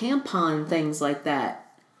make tampon things like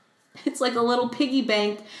that? It's like a little piggy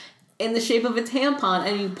bank in the shape of a tampon,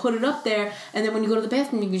 and you put it up there, and then when you go to the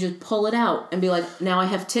bathroom, you can just pull it out and be like, now I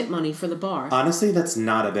have tip money for the bar. Honestly, that's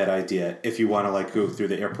not a bad idea if you want to like go through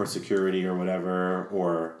the airport security or whatever,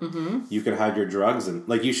 or you could hide your drugs and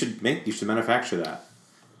like you should manufacture that.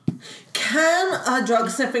 Can a drug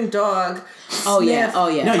sniffing dog Oh yeah, sniff- oh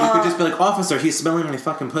yeah. No, you could just be like, officer, he's smelling my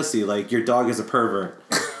fucking pussy. Like your dog is a pervert.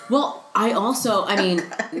 Well, I mean,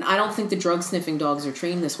 I don't think the drug sniffing dogs are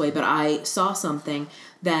trained this way, but I saw something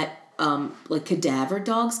that like cadaver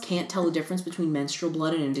dogs can't tell the difference between menstrual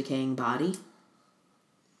blood and a decaying body.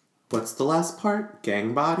 What's the last part?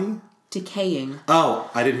 Gang body? Decaying. Oh,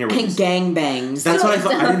 I didn't hear what you And said. gangbangs. That's what I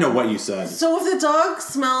thought. I didn't know what you said. So if the dog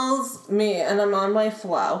smells me and I'm on my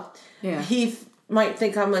flow, Yeah. he might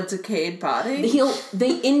think I'm a decayed body.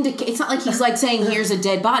 They indicate, it's not like he's like saying here's a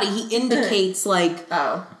dead body. He indicates like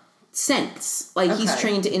Oh. scents. Like he's Okay.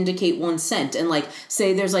 trained to indicate one scent. And like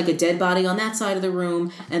say there's like a dead body on that side of the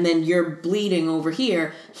room and then you're bleeding over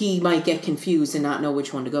here, he might get confused and not know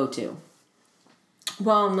which one to go to.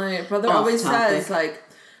 Well, my brother Off always topic. says, like,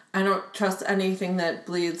 I don't trust anything that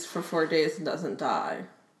bleeds for 4 days and doesn't die.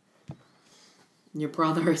 Your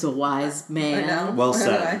brother is a wise man. I know. Well Anyway.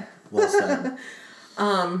 said. Well said.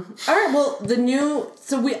 All right, well,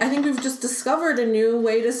 I think we've just discovered a new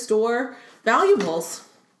way to store valuables.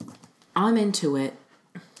 I'm into it.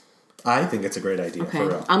 I think it's a great idea, Okay. for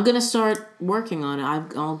real. I'm going to start working on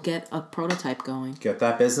it. I'll get a prototype going. Get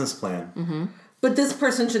that business plan. Mm-hmm. But this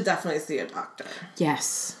person should definitely see a doctor.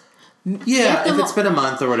 Yes. Yeah, them if it's been a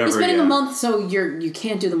month or whatever. It's been yeah. a month, so you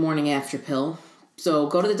can't do the morning after pill. So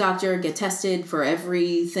go to the doctor, get tested for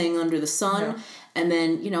everything under the sun, Yeah. and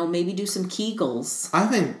then, maybe do some Kegels. I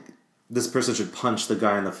think this person should punch the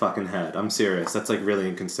guy in the fucking head. I'm serious. That's like really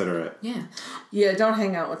inconsiderate. Yeah. Yeah, don't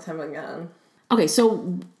hang out with him again. Okay,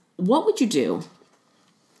 so what would you do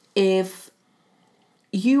if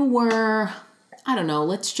you were, I don't know,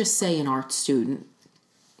 let's just say an art student?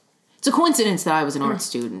 It's a coincidence that I was an art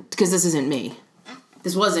student, because this isn't me.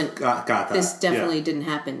 This wasn't, Got that. this definitely Yeah. didn't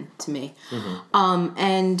happen to me.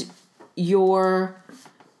 And you're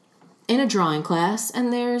in a drawing class,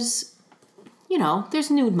 and there's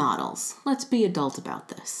nude models. Let's be adult about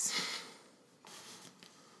this.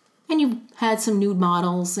 And you had some nude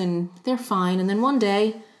models, and they're fine. And then one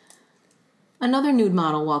day, Another nude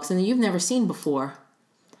model walks in that you've never seen before.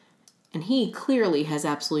 And he clearly has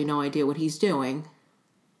absolutely no idea what he's doing.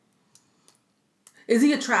 Is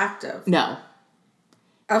he attractive? No.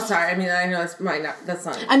 Oh, sorry. I mean, I know that's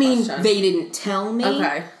not. I mean, question. they didn't tell me.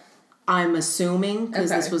 Okay. I'm assuming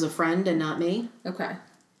because Okay. this was a friend and not me. Okay.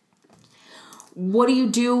 What do you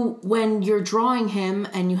do when you're drawing him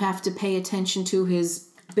and you have to pay attention to his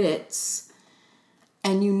bits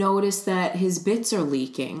and you notice that his bits are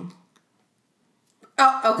leaking?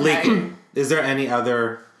 Oh, okay. Leaking. Is there any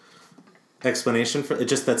other explanation for it?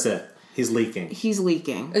 Just that's it. He's leaking. He's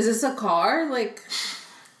leaking. Is this a car? Like,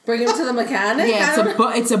 bring him to the mechanic? Yeah,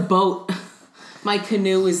 it's a boat. My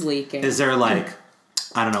canoe is leaking. Is there like,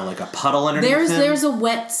 I don't know, like a puddle underneath him? There's a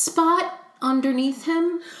wet spot underneath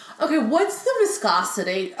him. Okay, what's the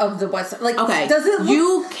viscosity of the wet? Like, Okay, does it look...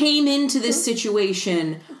 you came into this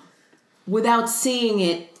situation without seeing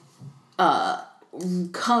it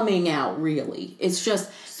coming out, really. It's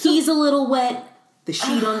just, he's a little wet, the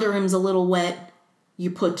sheet under him's a little wet,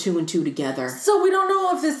 you put two and two together. So we don't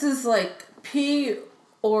know if this is like pee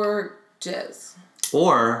or jizz.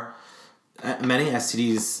 Or many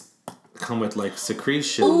STDs come with like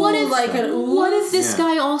secretion. But what if, like an ooze? what if this Yeah.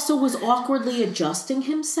 guy also was awkwardly adjusting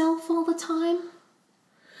himself all the time?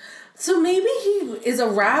 So maybe he is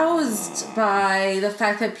aroused by the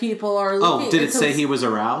fact that people are looking. Oh, did it and so say he was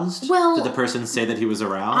aroused? Well, did the person say that he was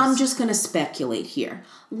aroused? I'm just going to speculate here.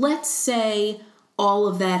 Let's say all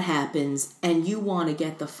of that happens and you want to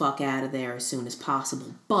get the fuck out of there as soon as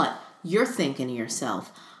possible. But you're thinking to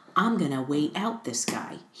yourself, I'm going to wait out this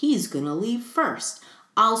guy. He's going to leave first.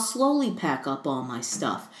 I'll slowly pack up all my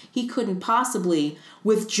stuff. He couldn't possibly,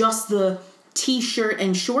 with just the t-shirt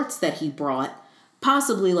and shorts that he brought,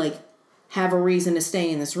 possibly like have a reason to stay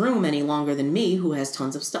in this room any longer than me, who has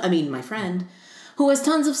tons of stuff. I mean, my friend, who has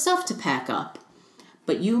tons of stuff to pack up.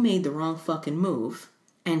 But you made the wrong fucking move,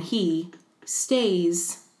 and he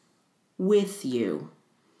stays with you.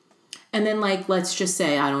 And then, like, let's just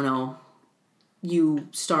say, I don't know, you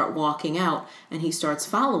start walking out, and he starts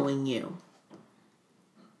following you.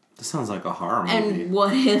 This sounds like a horror movie. And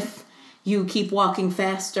what if you keep walking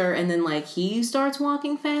faster, and then, like, he starts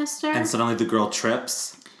walking faster? And suddenly the girl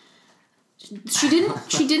trips. She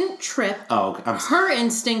didn't trip. Oh, okay. Her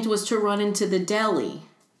instinct was to run into the deli.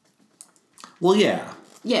 Well, yeah.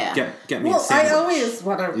 Yeah. Get me a Well, I sandwich. always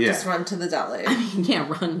want to Yeah. just run to the deli. Yeah,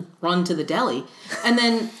 run to the deli. And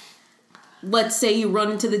then let's say you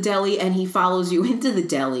run into the deli and he follows you into the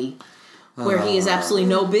deli where he has absolutely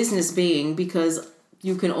no business being because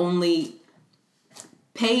you can only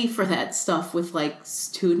pay for that stuff with like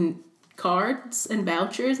student cards and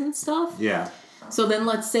vouchers and stuff. Yeah. So then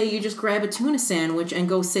let's say you just grab a tuna sandwich and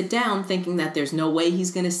go sit down thinking that there's no way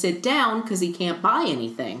he's going to sit down because he can't buy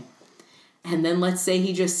anything. And then let's say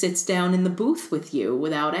he just sits down in the booth with you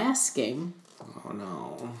without asking. Oh,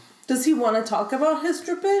 no. Does he want to talk about his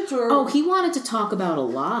drippage or? Oh, he wanted to talk about a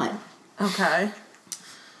lot. Okay.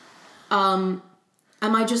 Am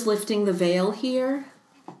I just lifting the veil here?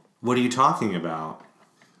 What are you talking about?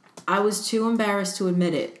 I was too embarrassed to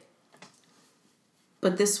admit it.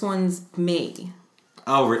 But this one's me.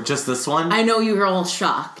 Oh, just this one? I know you're all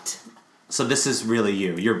shocked. So this is really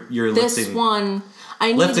you. You're This lifting one,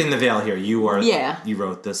 I need. lifting the veil here. You are. Yeah. You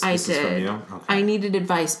wrote this. I This is did. from you. Okay. I needed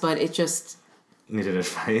advice, but it just. Needed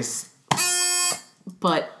advice.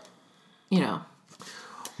 But, you know.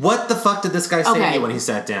 What the fuck did this guy say to Okay. you when he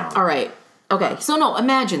sat down? All right. Okay. So no,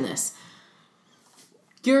 imagine this.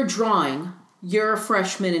 You're drawing. You're a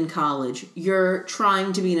freshman in college. You're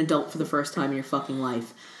trying to be an adult for the first time in your fucking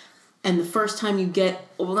life. And the first time you get,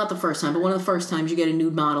 well, not the first time, but one of the first times you get a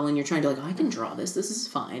nude model and you're trying to like, oh, I can draw this. This is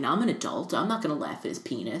fine. I'm an adult. I'm not going to laugh at his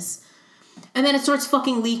penis. And then it starts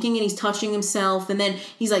fucking leaking and he's touching himself. And then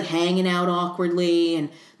he's like hanging out awkwardly. And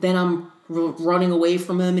then I'm running away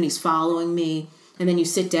from him and he's following me. And then you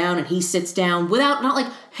sit down and he sits down without, not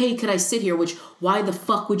like, hey, could I sit here? Which, why the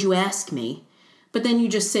fuck would you ask me? But then you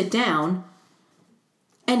just sit down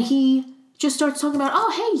and he just starts talking about,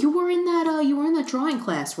 oh, hey, you were in that drawing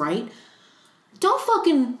class, right? Don't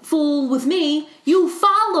fucking fool with me. You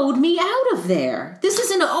followed me out of there. This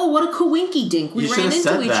isn't what a coinky dink. We You should ran have into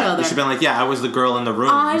said each that. other. You should have been like, yeah, I was the girl in the room.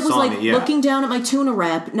 I You was saw like me. Yeah. looking down at my tuna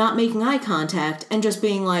wrap, not making eye contact, and just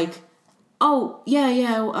being like, oh, yeah,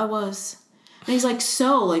 I was. And he's like,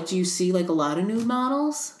 so, like, do you see like a lot of nude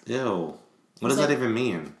models? Ew. What does like- that even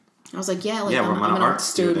mean? I was like, yeah, like Yeah, I'm I'm an art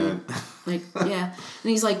student. student. Like, yeah. And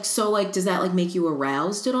he's like, so, like, does that, like, make you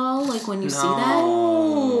aroused at all? Like, when you see that?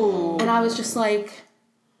 No. And I was just like,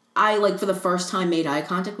 I, like, for the first time made eye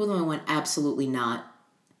contact with him. I went, absolutely not.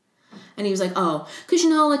 And he was like, oh, because, you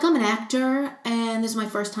know, like, I'm an actor, and this is my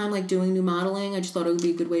first time, like, doing new modeling. I just thought it would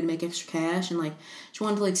be a good way to make extra cash, and, like, just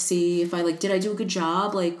wanted to, like, see if I, like, did I do a good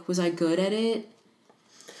job? Like, was I good at it?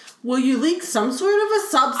 Well, you leaked some sort of a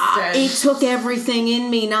substance. It took everything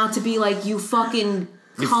in me not to be like, you fucking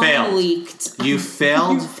failed. leaked. You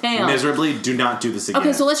failed, You failed. miserably. Do not do this again.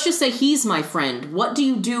 Okay, so let's just say he's my friend. What do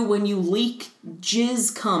you do when you leak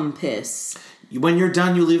jizz cum piss? When you're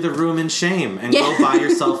done, you leave the room in shame and go buy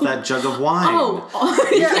yourself that jug of wine.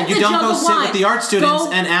 Yeah, You don't go sit with the art students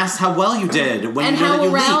and ask how well you did when and you know how that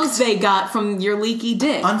you aroused leaked. they got from your leaky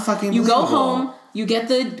dick. Unfucking You go believable. home, you get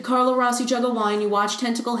the Carlo Rossi jug of wine, you watch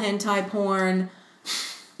tentacle hentai porn,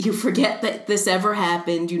 you forget that this ever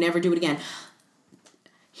happened, you never do it again.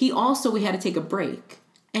 We had to take a break.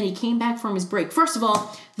 And he came back from his break. First of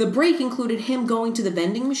all, the break included him going to the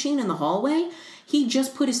vending machine in the hallway. He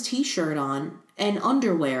just put his t-shirt on and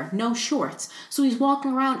underwear, no shorts. So he's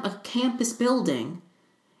walking around a campus building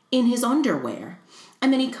in his underwear.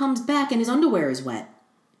 And then he comes back and his underwear is wet.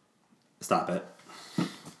 Stop it.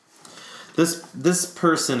 This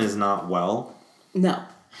person is not well. No.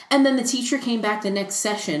 And then the teacher came back the next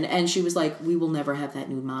session and she was like, we will never have that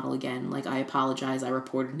nude model again. Like, I apologize. I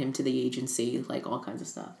reported him to the agency, like all kinds of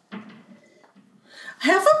stuff.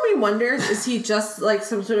 Half of me wonders, is he just like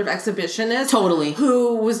some sort of exhibitionist? Totally.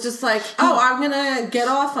 Who was just like, oh, I'm gonna get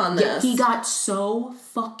off on this. Yeah, he got so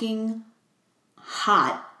fucking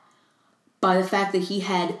hot by the fact that he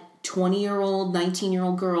had 20-year-old,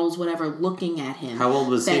 19-year-old girls, whatever, looking at him. How old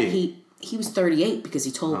was he? He was 38 because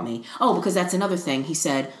he told me. Oh, because that's another thing. He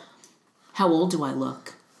said, how old do I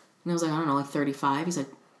look? And I was like, I don't know, like 35. He's like,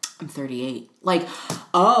 I'm 38. Like,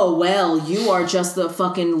 oh, well, you are just the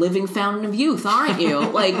fucking living fountain of youth, aren't you?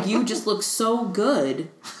 Like, you just look so good.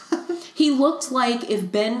 He looked like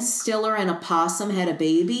if Ben Stiller and a possum had a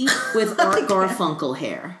baby with Art Garfunkel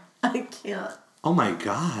hair. I can't. Oh my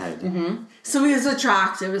god. Mm-hmm. So he was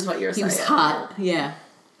attractive, is what you're saying. He was hot, yeah.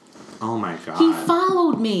 Oh my god. He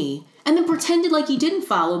followed me. And then pretended like he didn't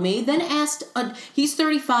follow me. Then asked, he's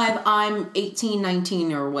 35, I'm 18,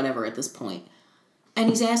 19 or whatever at this point. And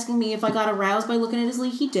he's asking me if I got aroused by looking at his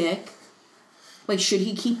leaky dick. Like, should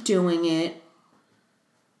he keep doing it?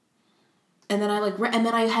 And then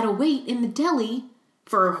I had to wait in the deli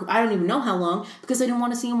for, I don't even know how long, because I didn't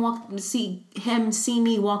want to see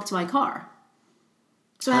me walk to my car.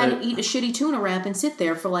 So I had to eat a shitty tuna wrap and sit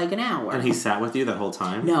there for like an hour. And he sat with you that whole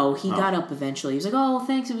time? No, he got up eventually. He was like, oh,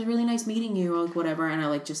 thanks, it was really nice meeting you, or like whatever, and I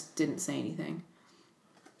like just didn't say anything.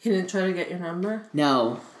 He didn't try to get your number?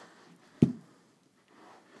 No.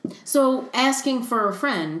 So, asking for a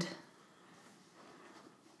friend.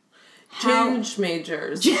 Change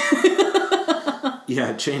majors.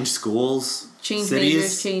 Yeah, change schools. Change cities.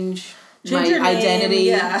 majors, change Change my your name, identity.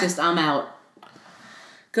 yeah. Just, I'm out.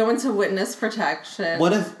 Go into witness protection.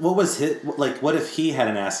 What if he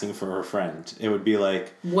hadn't asking for a friend? It would be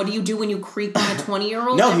like, What do you do when you creep on a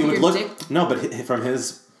 20-year-old? no, he would look, no, but from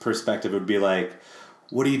his perspective, it would be like,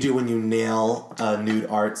 what do you do when you nail a nude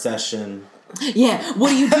art session? Yeah, what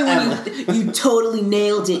do you do when you totally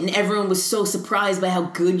nailed it and everyone was so surprised by how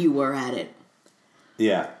good you were at it?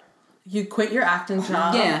 Yeah. You quit your acting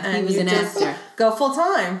job. Yeah, and he was you an just actor. Go full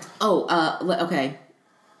time. Oh, okay.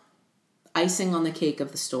 Icing on the cake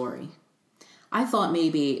of the story. I thought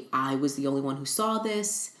maybe I was the only one who saw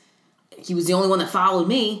this. He was the only one that followed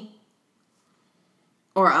me.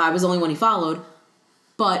 Or I was the only one he followed.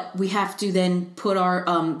 But we have to then put our,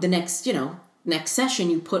 the next session,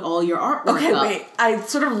 you put all your artwork up. Okay, wait. I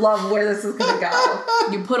sort of love where this is going to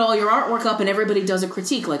go. You put all your artwork up and everybody does a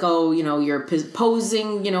critique. Like, oh, your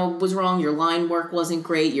posing, was wrong. Your line work wasn't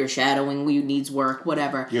great. Your shadowing needs work,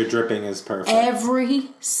 whatever. Your dripping is perfect. Every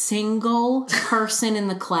single person in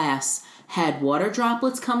the class had water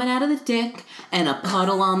droplets coming out of the dick and a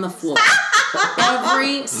puddle on the floor.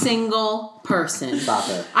 Every single person. Stop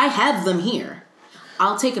it. I have them here.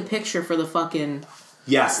 I'll take a picture for the fucking...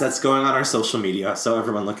 Yes, that's going on our social media, so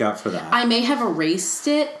everyone look out for that. I may have erased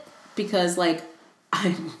it because, like...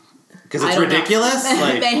 Because it's ridiculous?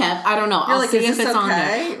 I may have. I don't know. I'll like, see is if this it's on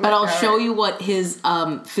okay? there. But I'll show you what his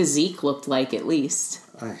physique looked like, at least.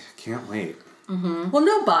 I can't wait. Mm-hmm. Well,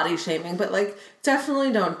 no body shaming, but like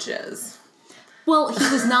definitely don't jizz. Well,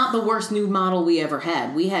 he was not the worst nude model we ever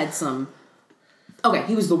had. We had some... Okay,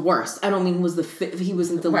 he was the worst. I don't mean he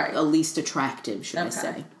wasn't the least attractive, should I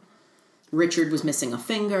say. Richard was missing a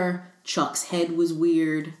finger. Chuck's head was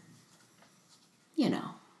weird. Nude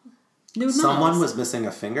Someone models. was missing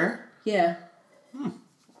a finger? Yeah.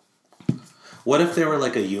 What if they were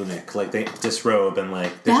like a eunuch? Like they disrobe and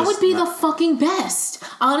like... That would be the fucking best.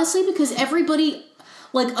 Honestly, because everybody...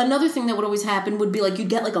 Like, another thing that would always happen would be, like, you'd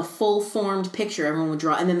get, like, a full-formed picture everyone would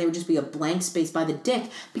draw, and then there would just be a blank space by the dick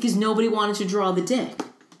because nobody wanted to draw the dick.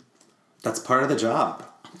 That's part of the job.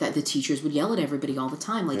 That the teachers would yell at everybody all the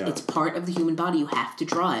time. Like, Yeah. it's part of the human body. You have to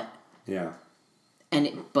draw it. Yeah.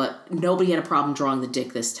 But nobody had a problem drawing the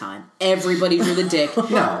dick this time. Everybody drew the dick.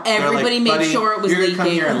 No. Everybody made "Buddy, sure it was you're leaking. You're going to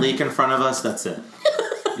come here and leak in front of us, that's it.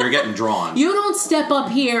 You're getting drawn. You don't step up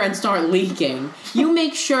here and start leaking. You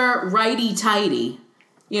make sure righty-tighty.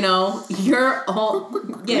 You know, your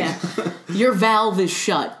valve is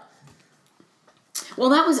shut.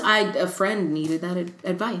 Well, a friend needed that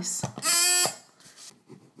advice.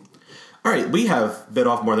 All right, we have bit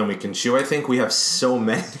off more than we can chew. I think we have so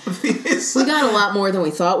many of these. We got a lot more than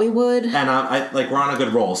we thought we would. And we're on a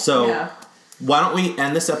good roll. So Yeah. why don't we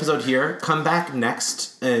end this episode here? Come back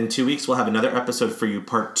next in 2 weeks. We'll have another episode for you,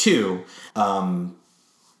 part 2.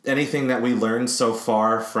 Anything that we learned so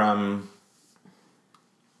far from...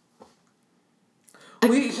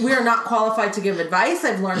 We are not qualified to give advice.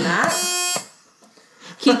 I've learned that.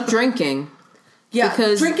 Keep drinking. Yeah,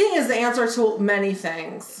 Because- drinking is the answer to many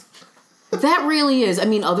things. That really is. I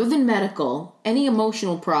mean, other than medical, any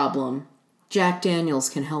emotional problem, Jack Daniels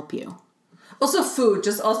can help you. Also, food.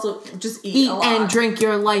 Just eat Eat a lot. and drink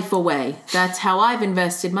your life away. That's how I've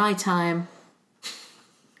invested my time.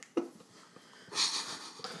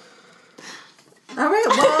 All right.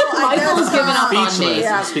 Well, I Michael's guess, giving up on Speechless. me.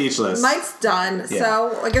 Yeah. Speechless. Mike's done. Yeah.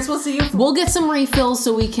 So I guess we'll see you. We'll get some refills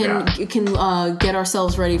so we can Yeah. get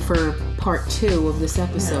ourselves ready for part 2 of this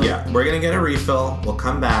episode. Yeah, we're going to get a refill. We'll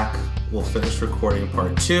come back. We'll finish recording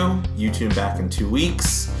part 2. You tune back in 2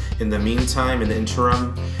 weeks. In the meantime, in the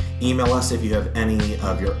interim, email us if you have any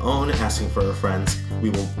of your own asking for our friends. We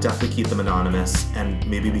will definitely keep them anonymous, and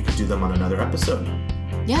maybe we could do them on another episode.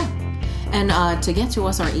 Yeah. And to get to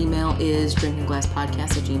us, our email is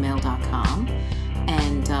drinkingglasspodcast@gmail.com.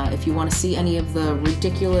 And if you want to see any of the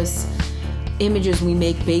ridiculous images we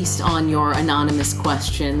make based on your anonymous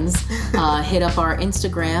questions, hit up our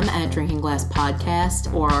Instagram at Drinking Glass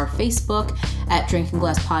Podcast or our Facebook at Drinking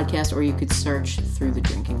Glass Podcast, or you could search through the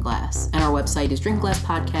Drinking Glass. And our website is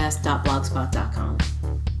drinkingglasspodcast.blogspot.com.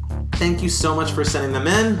 Thank you so much for sending them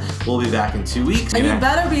in. We'll be back in 2 weeks. And you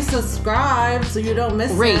better be subscribed so you don't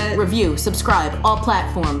miss Rate, it. review, subscribe, all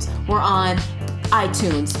platforms. We're on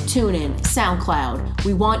iTunes, TuneIn, SoundCloud.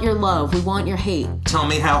 We want your love. We want your hate. Tell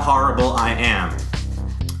me how horrible I am.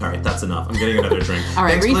 All right, that's enough. I'm getting another drink. All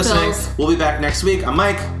right, Thanks refills. for listening. We'll be back next week. I'm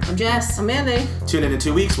Mike. I'm Jess. I'm Mandy. Tune in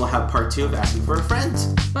 2 weeks. We'll have part 2 of Asking for a Friend.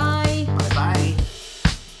 Bye. Bye-bye.